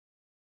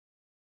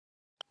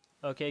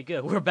Okay,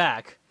 good. We're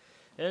back.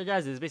 Hey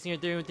guys, it's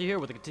basically here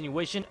with a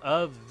continuation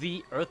of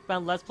the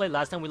Earthbound Let's Play.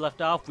 Last time we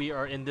left off, we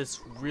are in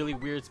this really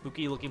weird,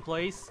 spooky-looking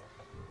place.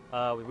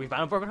 We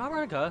found a broken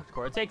harmonica.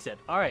 Cora takes it.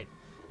 All right.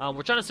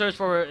 We're trying to search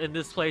for in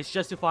this place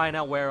just to find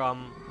out where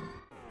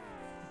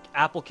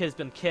Apple Kid's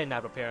been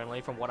kidnapped,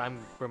 apparently, from what I'm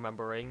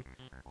remembering.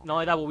 Not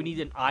only that, but we need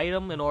an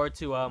item in order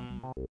to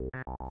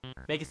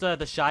make it so that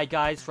the shy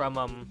guys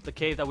from the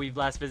cave that we've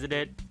last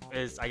visited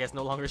is, I guess,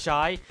 no longer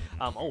shy.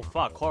 Oh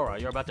fuck, Cora,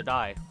 you're about to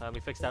die. Let me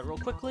fix that real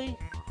quickly.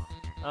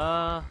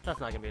 That's not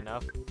gonna be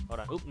enough. Hold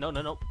on. Oop, no.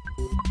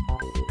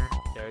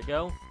 There we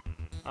go.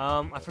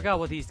 I forgot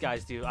what these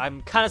guys do.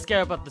 I'm kind of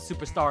scared about the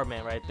Superstar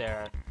Man right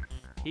there.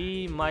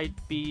 He might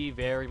be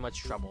very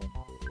much trouble.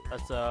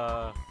 Let's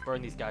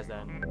burn these guys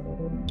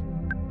then.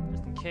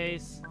 Just in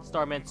case.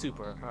 Starman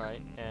Super.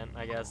 Alright, and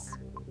I guess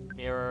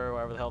Mirror,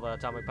 whatever the hell the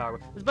atomic power.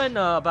 It's been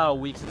about a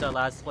week since I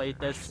last played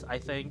this, I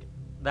think.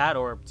 That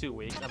or 2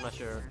 weeks, I'm not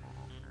sure.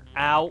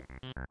 Ow.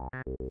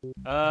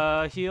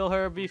 Heal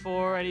her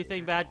before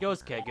anything bad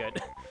goes. Okay,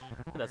 good.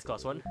 That's a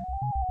close one.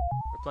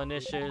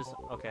 Replenishes.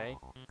 Okay.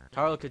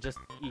 Carlo could just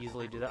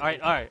easily do that.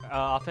 Alright.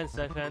 Offense,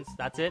 defense.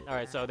 That's it.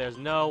 Alright, so there's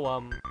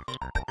no,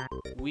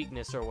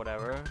 weakness or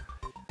whatever.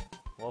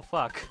 Well,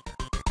 fuck.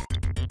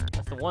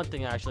 That's the one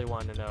thing I actually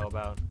wanted to know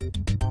about.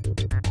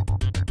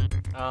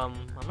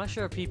 I'm not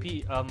sure if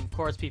PP,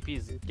 Cora's PP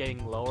is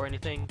getting low or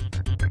anything.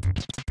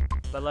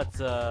 But let's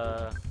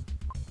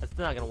that's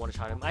not gonna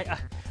one-shot him. I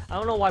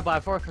don't know why,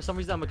 but for some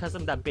reason I'm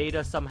accustomed that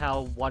beta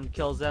somehow one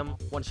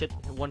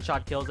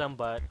shot kills them,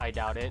 but I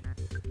doubt it.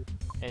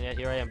 And yet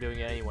here I am doing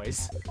it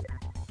anyways.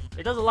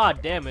 It does a lot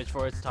of damage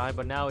for its time,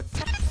 but now it's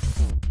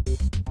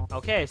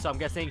okay. So I'm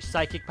guessing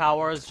psychic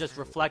powers just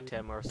reflect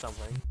him or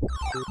something.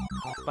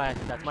 But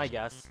that's my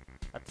guess.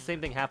 That the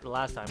same thing happened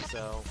last time.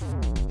 So,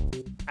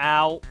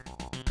 ow.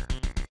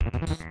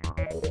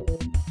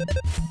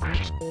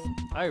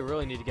 I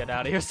really need to get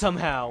out of here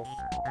somehow.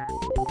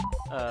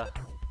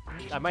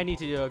 I might need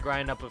to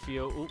grind up a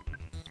few. Oop.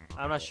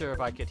 I'm not sure if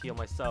I could heal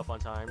myself on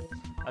time.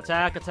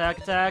 Attack!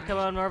 Come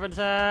on, Marvin,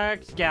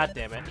 attack! God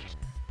damn it.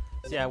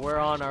 So yeah, we're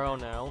on our own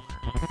now.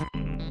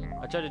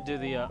 I tried to do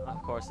the,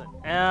 of course.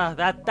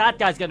 That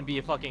guy's gonna be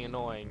fucking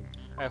annoying.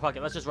 Alright, fuck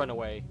it, let's just run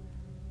away.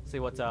 See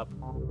what's up.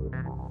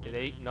 Did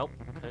they? Nope.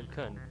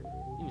 Couldn't.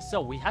 Even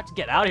so, we have to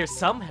get out of here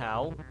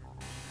somehow.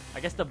 I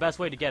guess the best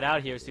way to get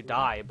out here is to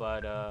die,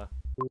 but,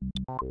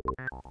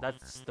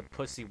 that's the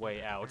pussy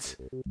way out.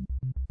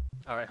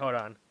 Alright, hold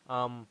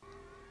on.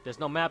 There's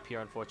no map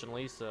here,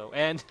 unfortunately, so,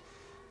 and,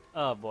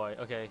 oh boy,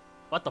 okay.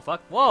 What the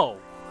fuck? Whoa!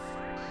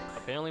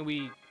 Apparently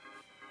we,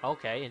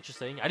 okay,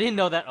 interesting. I didn't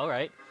know that,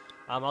 alright.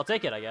 I'll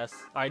take it, I guess.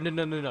 Alright,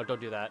 no,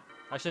 don't do that.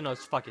 Actually, no,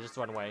 fuck it, just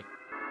run away.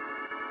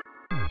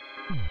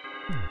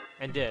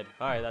 And did.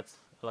 Alright, that's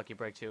a lucky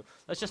break, too.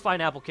 Let's just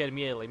find Apple Kid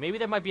immediately. Maybe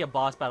there might be a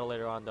boss battle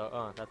later on,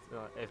 though.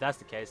 If that's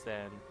the case,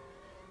 then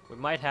we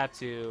might have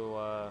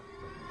to,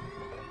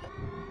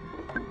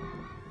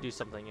 do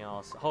something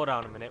else. Hold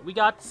on a minute. We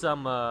got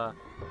some, I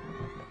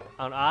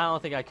don't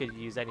think I could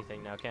use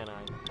anything now, can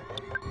I?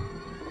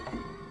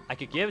 I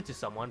could give it to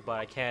someone, but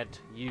I can't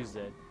use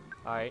it.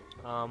 Alright,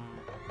 hold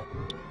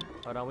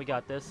on, we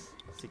got this.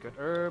 Secret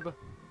herb.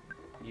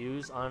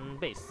 Use on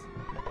base.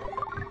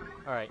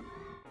 Alright.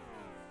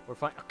 We're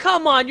fine. Oh,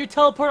 come on, you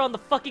teleport on the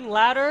fucking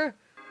ladder?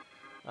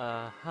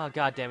 Oh,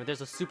 god damn it,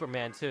 there's a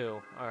Superman, too.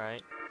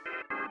 Alright.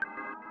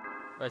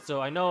 Alright,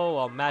 so I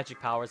know magic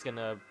power is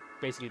gonna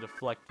basically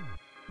deflect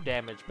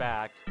damage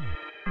back.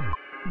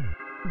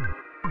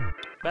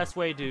 Best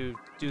way to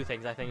do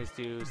things, I think, is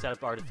to set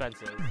up our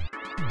defenses.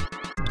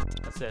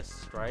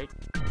 Assist, right?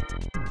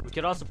 We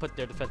could also put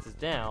their defenses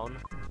down.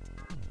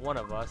 One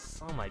of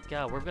us. Oh my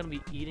god, we're gonna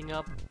be eating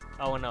up.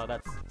 Oh no,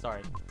 that's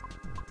sorry.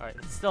 Alright,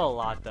 it's still a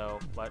lot though,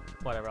 but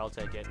whatever, I'll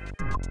take it.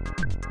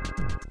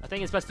 I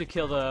think it's best to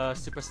kill the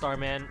Superstar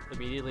Man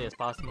immediately as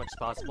much as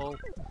possible.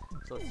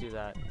 So let's do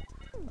that.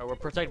 Alright, we're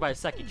protected by a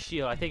second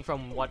shield. I think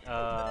from what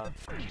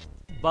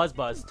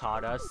Buzz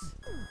taught us.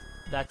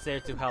 That's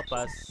there to help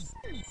us.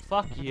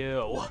 Fuck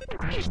you.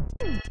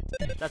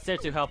 That's there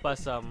to help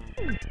us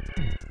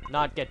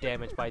not get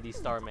damaged by the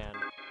Starman.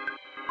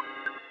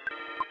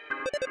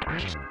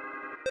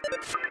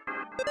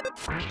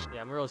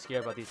 Yeah, I'm really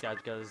scared about these guys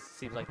because it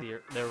seems like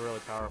they're really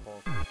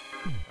powerful.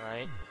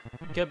 Alright.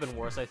 Could have been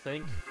worse, I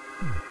think.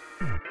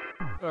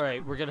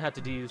 Alright, we're gonna have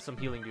to do some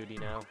healing duty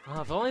now.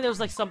 Oh, if only there was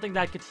like something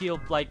that could heal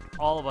like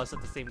all of us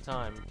at the same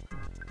time.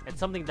 And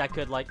something that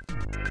could like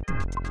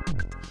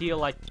heal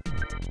like,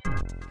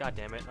 god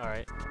damn it.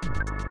 Alright.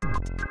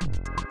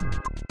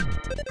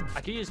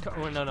 I could use,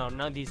 oh, no,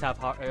 none of these have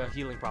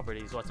healing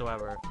properties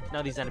whatsoever. None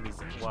of these enemies,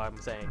 is what I'm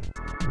saying.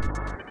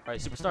 Alright,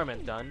 Superstar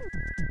Man's done.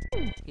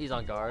 He's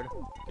on guard.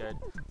 Good.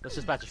 Let's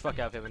just batch the fuck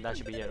out of him and that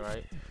should be it,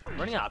 right? I'm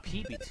running out of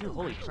PP too,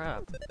 holy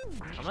crap.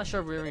 I'm not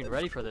sure if we're even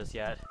ready for this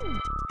yet.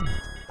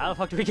 How the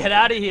fuck do we get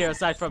out of here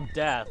aside from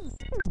death?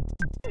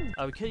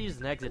 We could use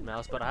an exit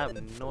mouse, but I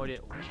have no idea.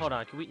 Hold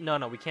on, can we? No,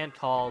 we can't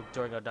call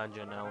during a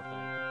dungeon, I don't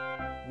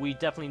think. We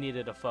definitely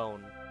needed a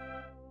phone.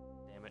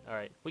 Damn it.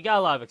 Alright, we got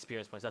a lot of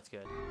experience points, that's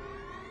good.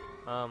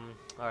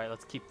 Alright,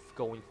 let's keep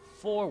going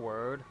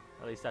forward.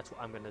 At least that's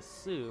what I'm gonna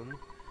assume.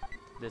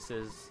 This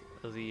is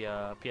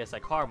the PSI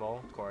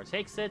Caramel. Cora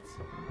takes it.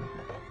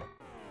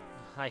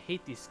 I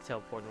hate these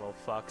teleporting little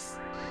fucks.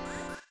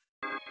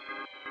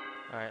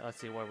 Alright, let's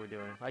see what we're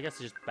doing. I guess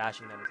it's just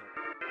bashing them.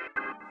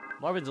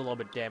 Marvin's a little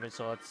bit damaged,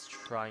 so let's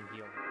try and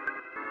heal him.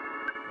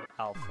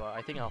 Alpha.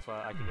 I think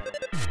Alpha I can get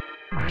it.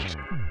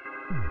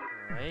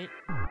 Alright.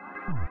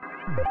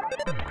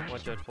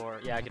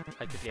 104. Yeah, I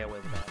could get away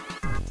with that.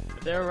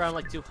 If they're around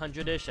like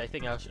 200-ish, I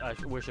think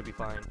we should be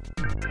fine.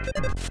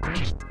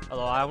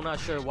 Although I'm not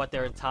sure what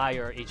their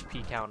entire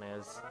HP count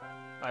is.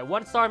 Alright,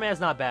 1-star man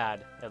is not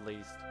bad, at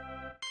least.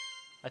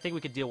 I think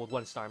we could deal with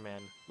 1-star man.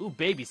 Ooh,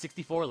 baby,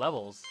 64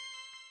 levels.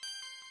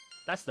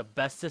 That's the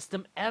best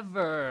system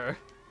ever!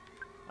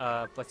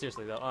 But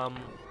seriously though,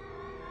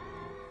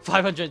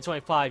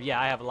 525, yeah,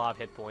 I have a lot of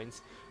hit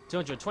points.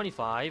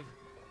 225,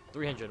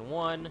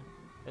 301,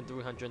 and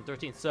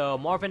 313. So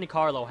Marvin and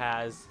Carlo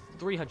has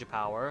 300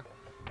 power.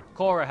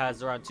 Cora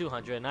has around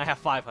 200, and I have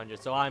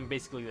 500, so I'm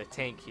basically the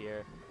tank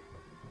here.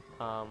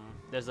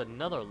 There's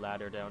another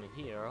ladder down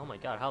here. Oh my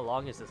god, how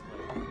long is this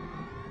place?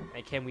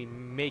 And can we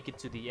make it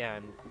to the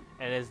end?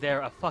 And is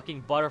there a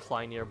fucking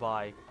butterfly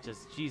nearby?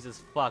 Just,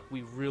 Jesus fuck,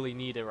 we really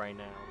need it right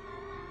now.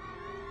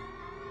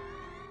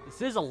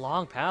 This is a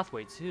long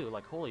pathway too,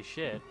 like holy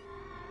shit.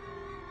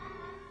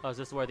 Oh, is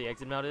this where the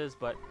exit mount is?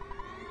 But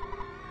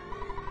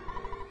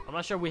I'm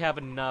not sure we have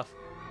enough.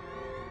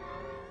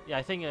 Yeah,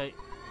 I think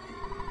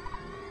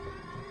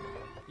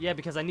yeah,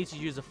 because I need to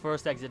use the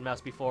first exit mouse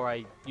before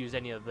I use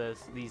any of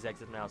these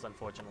exit mouse,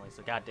 unfortunately.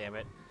 So god damn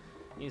it.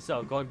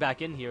 So going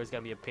back in here is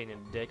gonna be a pain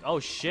in the dick.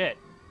 Oh shit.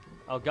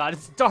 Oh god,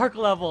 it's dark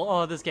level.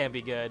 Oh, this can't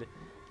be good.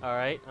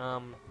 Alright,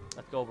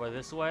 let's go over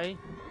this way.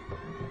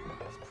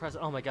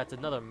 Oh my god, it's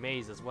another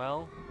maze as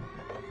well.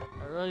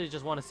 I really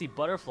just want to see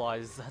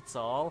butterflies, that's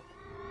all.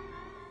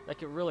 That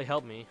could really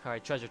help me.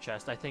 Alright, treasure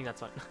chest. I think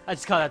that's fine. I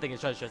just call that thing a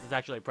treasure chest. It's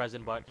actually a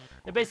present, but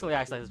it basically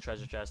acts like a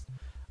treasure chest.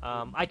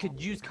 I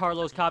could use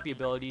Carlo's copy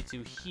ability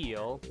to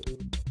heal.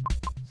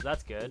 So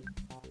that's good.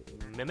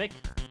 Mimic.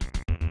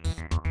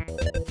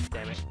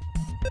 Damn it.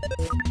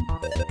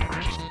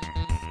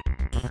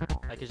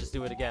 I could just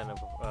do it again.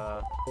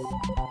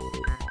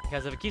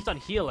 Because if it keeps on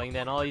healing,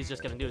 then all he's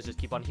just gonna do is just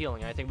keep on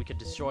healing. I think we could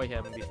destroy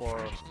him before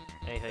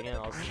anything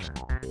else.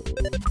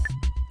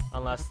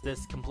 Unless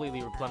this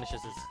completely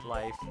replenishes his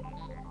life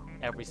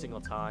every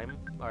single time.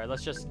 Alright,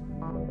 let's just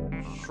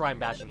try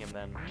bashing him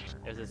then.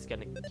 If it's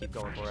gonna keep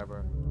going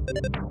forever.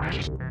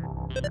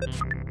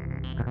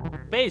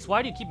 Base,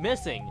 why do you keep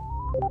missing?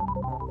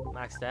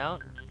 Maxed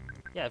out?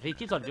 Yeah, if he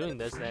keeps on doing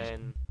this,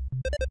 then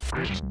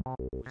just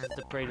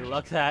to pray to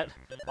luck that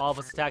all of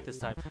us attack this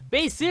time.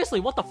 Base, seriously,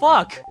 what the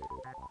fuck?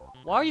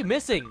 Why are you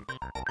missing?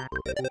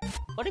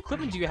 What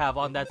equipment do you have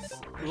on that's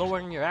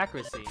lowering your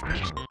accuracy?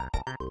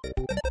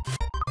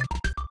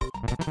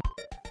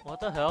 What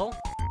the hell?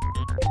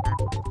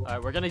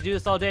 Alright, we're gonna do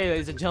this all day,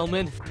 ladies and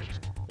gentlemen.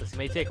 This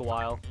may take a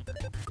while.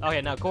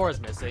 Okay, now Cora's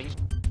missing.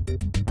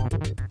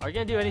 Are you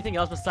gonna do anything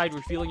else besides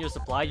refueling your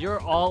supply? You're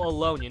all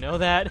alone, you know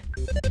that?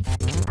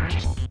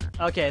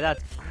 Okay,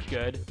 that's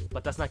good,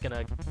 but that's not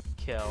gonna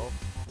kill.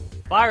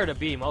 Fire to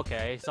beam,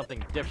 okay.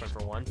 Something different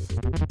for once.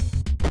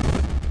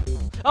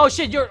 Oh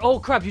shit, oh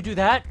crap, you do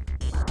that?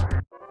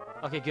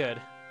 Okay, good.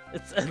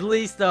 It's at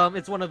least,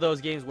 it's one of those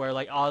games where,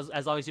 like,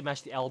 as long as you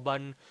mash the L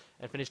button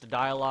and finish the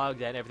dialogue,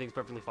 then everything's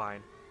perfectly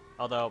fine.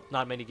 Although,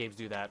 not many games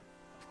do that,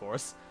 of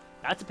course.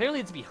 Apparently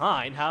it's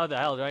behind. How the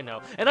hell do I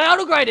know? And I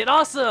auto-grinded!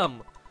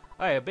 Awesome!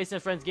 Alright, based on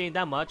friends gained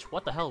that much.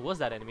 What the hell was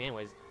that enemy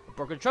anyways? A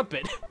broken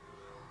trumpet.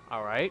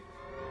 Alright.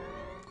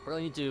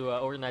 Really need to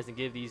organize and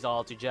give these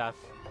all to Jeff.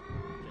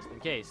 Just in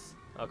case.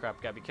 Oh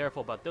crap, gotta be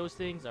careful about those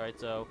things. Alright,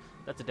 so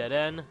that's a dead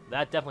end.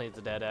 That definitely is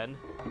a dead end.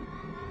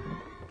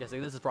 I'm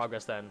guessing this is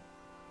progress then.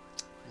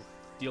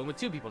 Dealing with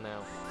two people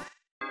now.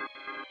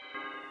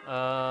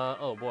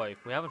 Oh boy.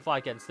 We haven't fought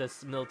against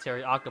this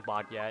military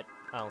Octobot yet.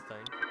 I don't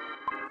think.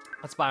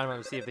 Let's spy on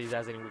him to see if he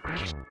has any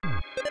weakness.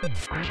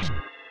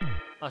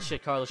 Oh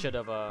shit, Carlo should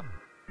have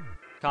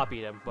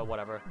copied him, but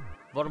whatever.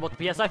 Vulnerable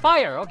to PSI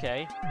fire,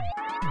 okay.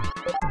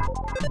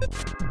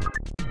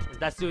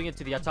 That's doing it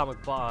to the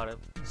atomic bomb.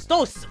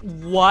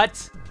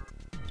 What?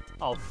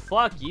 Oh,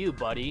 fuck you,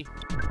 buddy.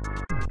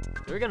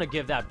 You're gonna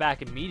give that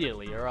back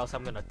immediately, or else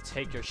I'm gonna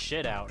take your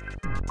shit out.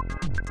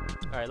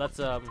 Alright, let's,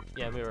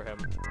 yeah, mirror him.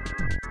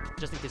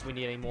 Just in case we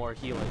need any more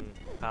healing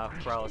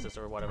paralysis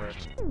or whatever.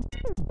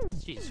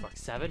 Jesus fuck,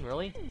 7?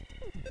 Really?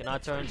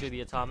 Cannot turn to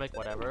the atomic,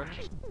 whatever.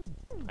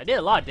 I did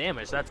a lot of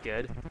damage, that's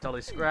good.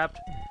 Totally scrapped.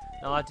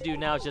 Now all I have to do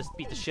now is just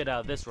beat the shit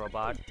out of this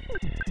robot.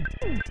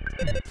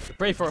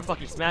 Pray for a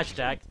fucking smash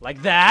attack.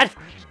 Like that!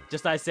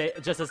 Just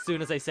as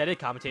soon as I said it,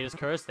 commentators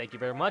curse, thank you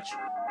very much.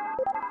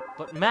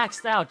 But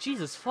maxed out,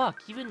 Jesus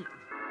fuck, even...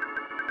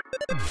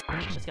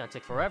 It's gonna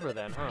take forever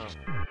then, huh?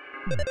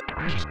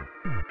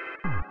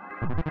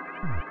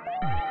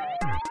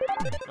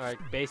 Alright,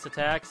 base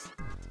attacks.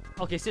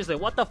 Okay, seriously,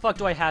 what the fuck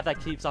do I have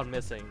that keeps on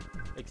missing?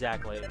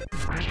 Exactly.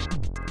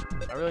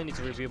 I really need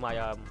to review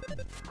my,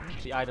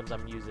 the items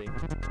I'm using.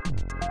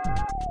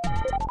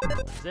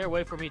 Is there a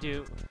way for me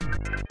to...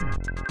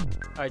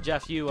 Alright,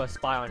 Jeff, you,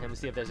 spy on him and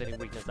see if there's any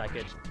weakness I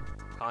could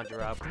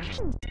conjure up.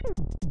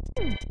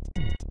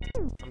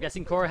 I'm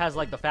guessing Cora has,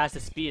 like, the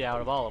fastest speed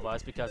out of all of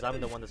us because I'm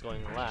the one that's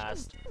going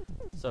last.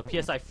 So,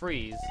 PSI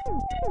freeze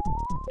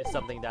is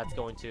something that's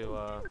going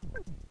to,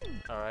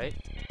 alright.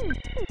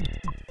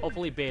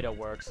 Hopefully beta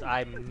works.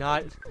 I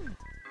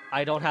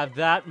don't have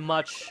that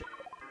much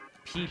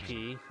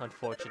PP,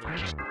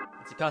 unfortunately.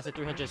 It's a cost of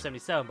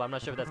 377, but I'm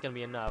not sure if that's gonna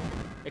be enough.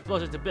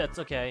 Explosion to bits,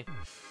 okay.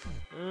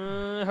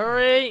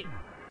 Hurry!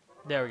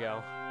 There we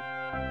go.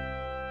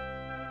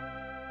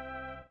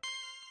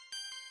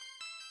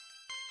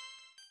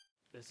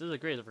 This is a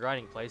great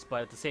grinding place,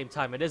 but at the same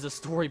time, it is a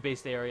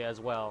story-based area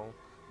as well.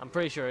 I'm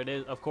pretty sure it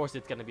is. Of course,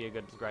 it's gonna be a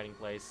good grinding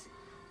place.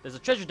 There's a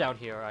treasure down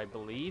here, I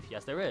believe.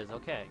 Yes, there is.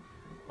 Okay.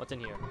 What's in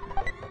here?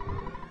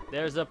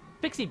 There's a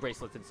pixie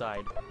bracelet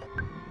inside.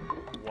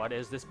 What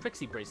is this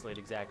pixie bracelet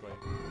exactly?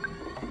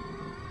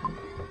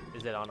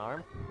 Is it on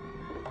arm?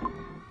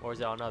 Or is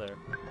it on other?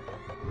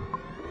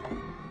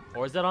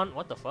 Or is that on...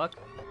 What the fuck?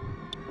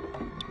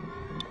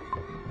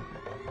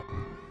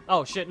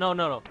 Oh, shit. No,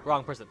 no, no.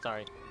 Wrong person.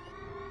 Sorry.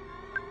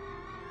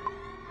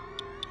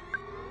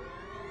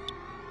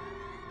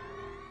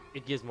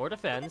 It gives more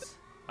defense.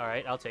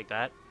 Alright, I'll take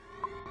that.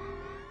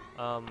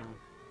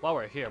 While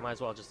we're here, might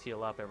as well just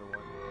heal up everyone.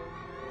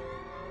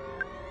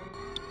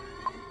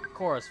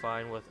 Cora's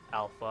fine with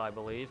Alpha, I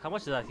believe. How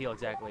much does that heal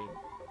exactly?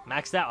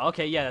 Maxed out?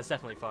 Okay, yeah, that's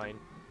definitely fine.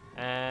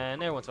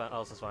 And everyone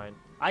else is fine.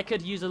 I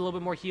could use a little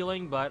bit more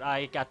healing, but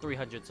I got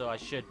 300, so I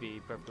should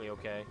be perfectly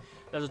okay.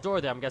 There's a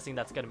door there. I'm guessing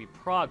that's going to be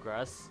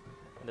progress.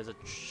 And there's a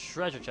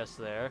treasure chest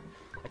there.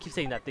 I keep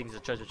saying that thing's a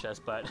treasure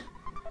chest, but...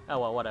 oh,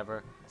 well,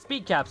 whatever.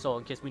 Speed capsule,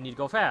 in case we need to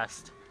go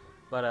fast.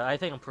 But I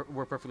think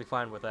we're perfectly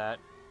fine with that.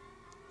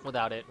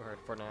 Without it,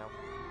 for now.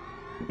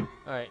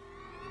 Alright.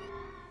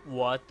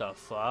 What the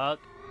fuck?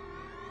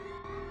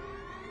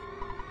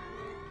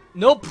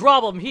 No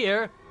problem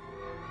here!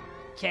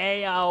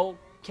 KO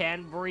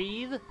can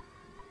breathe?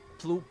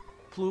 Ploop,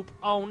 ploop.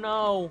 Oh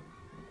no!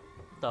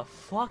 What the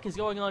fuck is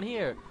going on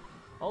here?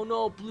 Oh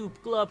no, bloop,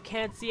 glub,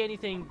 can't see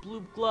anything.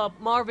 Bloop, glub,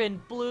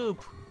 Marvin,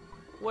 bloop!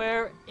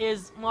 Where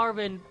is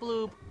Marvin,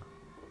 bloop?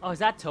 Oh, is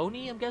that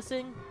Tony, I'm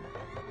guessing?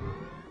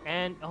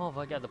 And, oh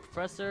my god, the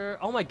professor.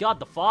 Oh my god,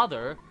 the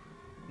father.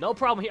 No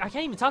problem here. I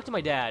can't even talk to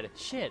my dad.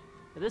 Shit.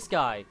 This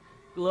guy.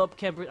 Glub,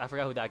 can't breathe. I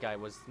forgot who that guy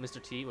was.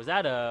 Mr. T. Was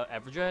that,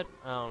 Everjet?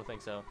 I don't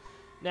think so.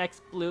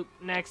 Next, bloop,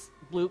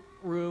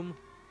 room.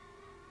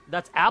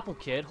 That's Apple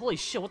Kid. Holy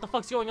shit, what the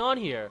fuck's going on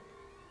here?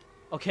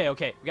 Okay,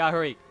 okay. We gotta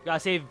hurry. We gotta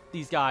save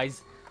these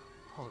guys.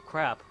 Oh,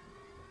 crap.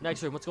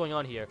 Next room, what's going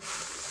on here?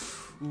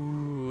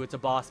 Ooh, it's a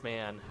boss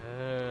man.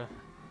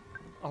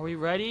 Are we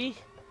ready?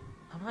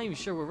 I'm not even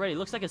sure we're ready.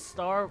 Looks like a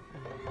star.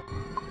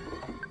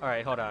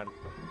 Alright, hold on.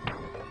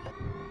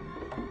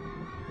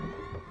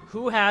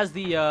 Who has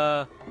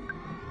the,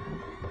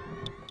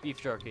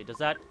 beef jerky? Does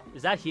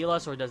that heal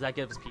us or does that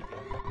give us PP?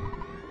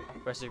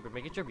 Rest of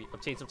make it jerky.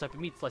 Obtain some type of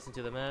meat, slice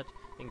into the mat,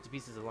 make into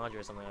pieces of laundry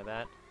or something like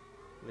that.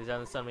 Lays down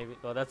in the sun, maybe.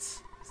 Oh,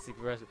 that's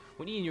secret recipe.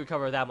 When eating, you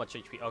recover that much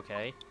HP.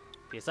 Okay.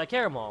 PSI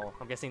caramel.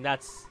 I'm guessing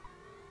that's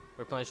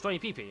replenish 20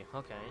 PP.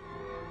 Okay.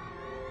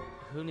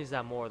 Who needs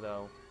that more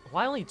though?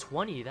 Why only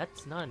 20?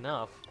 That's not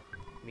enough.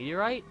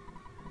 Meteorite?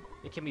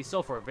 It can be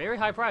sold for a very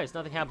high price.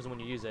 Nothing happens when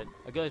you use it.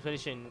 A good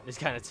expedition is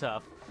kind of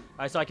tough.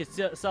 Alright, so I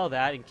could sell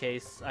that in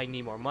case I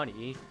need more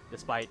money,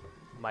 despite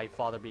my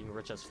father being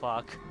rich as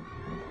fuck.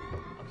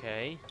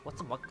 Okay.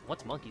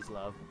 What's monkeys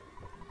love?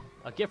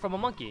 A gift from a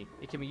monkey.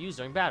 It can be used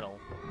during battle.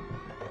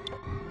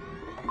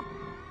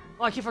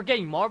 Oh, I keep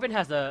forgetting. Marvin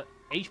has a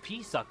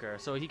HP sucker,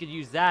 so he could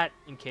use that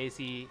in case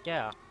he...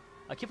 Yeah.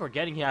 I keep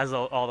forgetting he has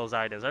all those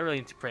items. I really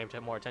need to pay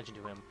more attention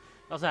to him.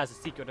 He also has a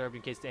secret herb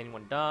in case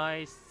anyone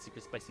dies.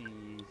 Secret spicy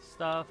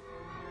stuff.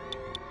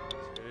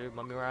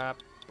 Mummy wrap.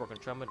 Broken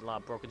trumpet. A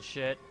lot of broken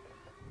shit.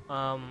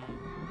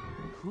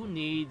 Who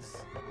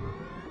needs...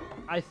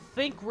 I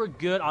think we're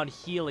good on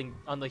healing,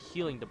 on the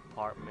healing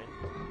department.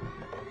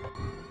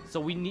 So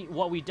we need,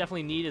 what we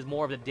definitely need is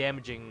more of the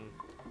damaging,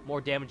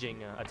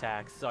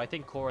 attacks. So I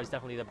think Cora is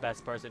definitely the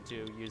best person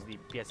to use the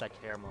PSI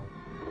caramel.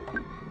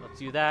 Let's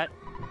do that.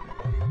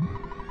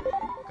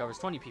 Covers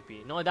 20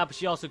 PP. Not only that, but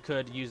she also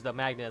could use the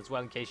magnet as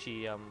well in case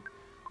she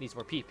needs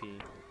more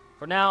PP.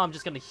 For now, I'm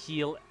just gonna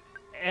heal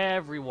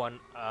everyone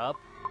up.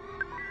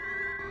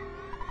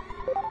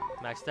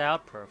 Maxed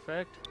out,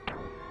 perfect.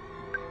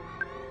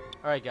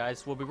 Alright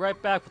guys, we'll be right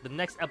back with the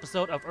next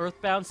episode of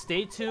Earthbound.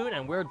 Stay tuned,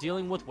 and we're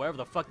dealing with whatever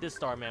the fuck this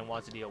Starman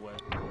wants to deal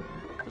with.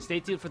 So stay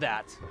tuned for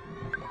that.